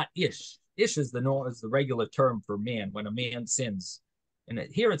Adam and not Ish? Ish is the regular term for man when a man sins, and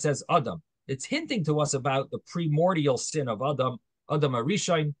here it says Adam. It's hinting to us about the primordial sin of Adam, Adam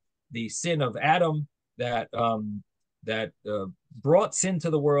Arishon, the sin of Adam that brought sin to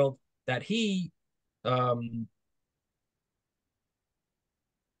the world. That he,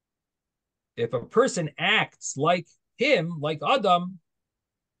 if a person acts like him, like Adam,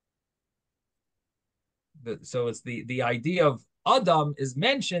 so it's the idea of Adam is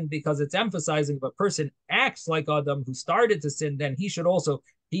mentioned because it's emphasizing if a person acts like Adam who started to sin, then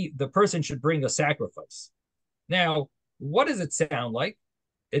the person should bring a sacrifice. Now, what does it sound like?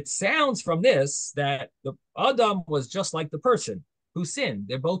 It sounds from this that the Adam was just like the person who sinned.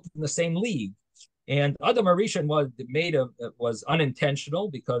 They're both in the same league. And Adam Arishon was unintentional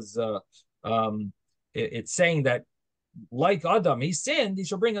because it's saying that like Adam, he sinned, he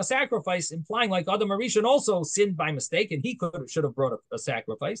should bring a sacrifice, implying like Adam Arishon also sinned by mistake, and he should have brought a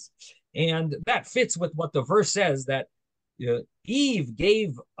sacrifice. And that fits with what the verse says, that Eve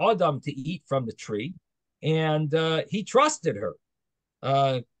gave Adam to eat from the tree, and he trusted her.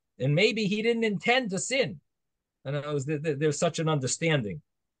 And maybe he didn't intend to sin. And there's such an understanding.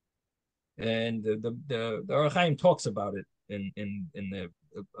 And the Hachaim talks about it in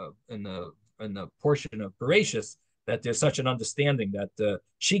the portion of Parshas, that there's such an understanding that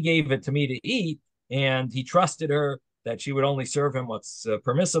she gave it to me to eat, and he trusted her that she would only serve him what's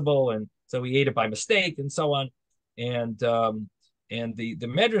permissible, and so he ate it by mistake, and so on. And the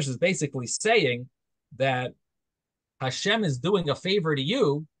Medrash is basically saying that Hashem is doing a favor to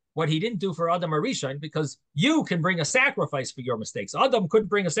you, what he didn't do for Adam Arishon, because you can bring a sacrifice for your mistakes. Adam couldn't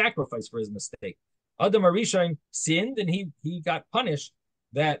bring a sacrifice for his mistake. Adam Arishon sinned, and he got punished,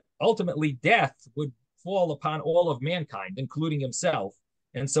 that ultimately death would fall upon all of mankind, including himself.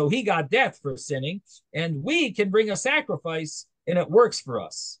 And so he got death for sinning, and we can bring a sacrifice, and it works for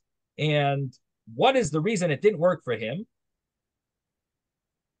us. And what is the reason it didn't work for him?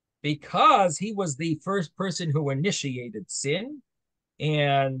 Because he was the first person who initiated sin,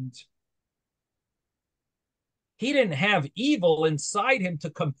 and he didn't have evil inside him to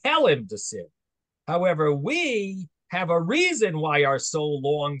compel him to sin. However, we have a reason why our soul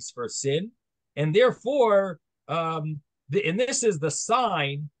longs for sin, and therefore, and this is the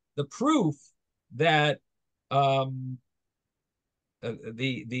sign, the proof that the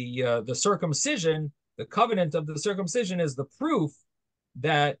circumcision, the covenant of the circumcision, is the proof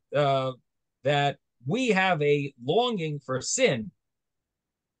that that we have a longing for sin,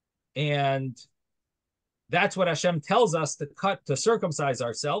 and that's what Hashem tells us to circumcise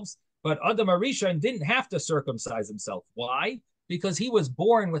ourselves. But Adam Arishon didn't have to circumcise himself. Why? Because he was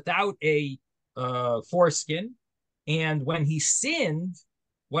born without a foreskin, and when he sinned,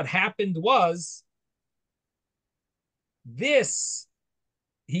 what happened was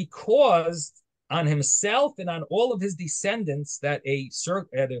he caused on himself and on all of his descendants that a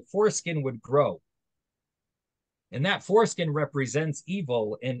foreskin would grow. And that foreskin represents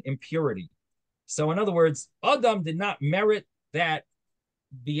evil and impurity. So in other words, Adam did not merit that,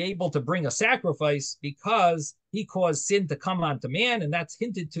 be able to bring a sacrifice, because he caused sin to come onto man, and that's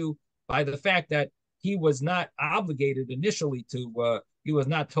hinted to by the fact that he was not obligated initially he was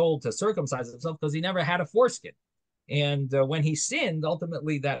not told to circumcise himself because he never had a foreskin. And when he sinned,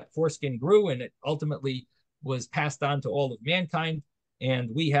 ultimately that foreskin grew, and it ultimately was passed on to all of mankind. And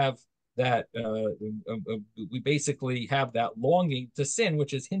we have that, we basically have that longing to sin,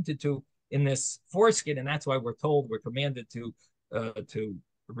 which is hinted to in this foreskin. And that's why we're commanded to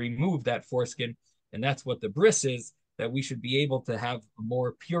remove that foreskin. And that's what the bris is, that we should be able to have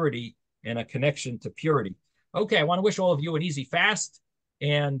more purity and a connection to purity. Okay, I want to wish all of you an easy fast.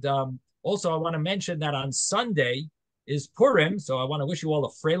 And also, I want to mention that on Sunday is Purim, so I want to wish you all a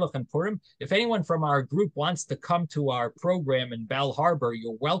Freilich and Purim. If anyone from our group wants to come to our program in Bal Harbor,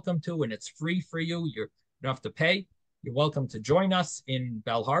 you're welcome to, and it's free for you. You don't have to pay. You're welcome to join us in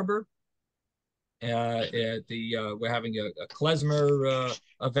Bal Harbor. We're having a klezmer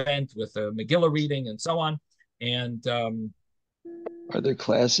event with a Megillah reading and so on. And are there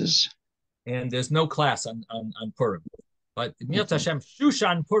classes? And there's no class on Purim. But Mirat Hashem,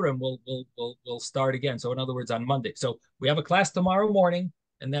 Shushan Purim will start again. So in other words, on Monday. So we have a class tomorrow morning,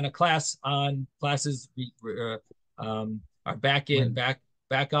 and then a class on classes are back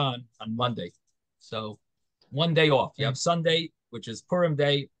on Monday. So one day off. You have Sunday, which is Purim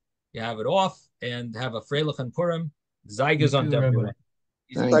day. You have it off, and have a Freilich and Purim. Zaygas on everyone.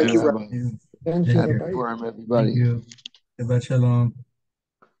 Thank you, Rabbi. Thank you, Happy Purim, everybody. Thank you. Shabbat shalom.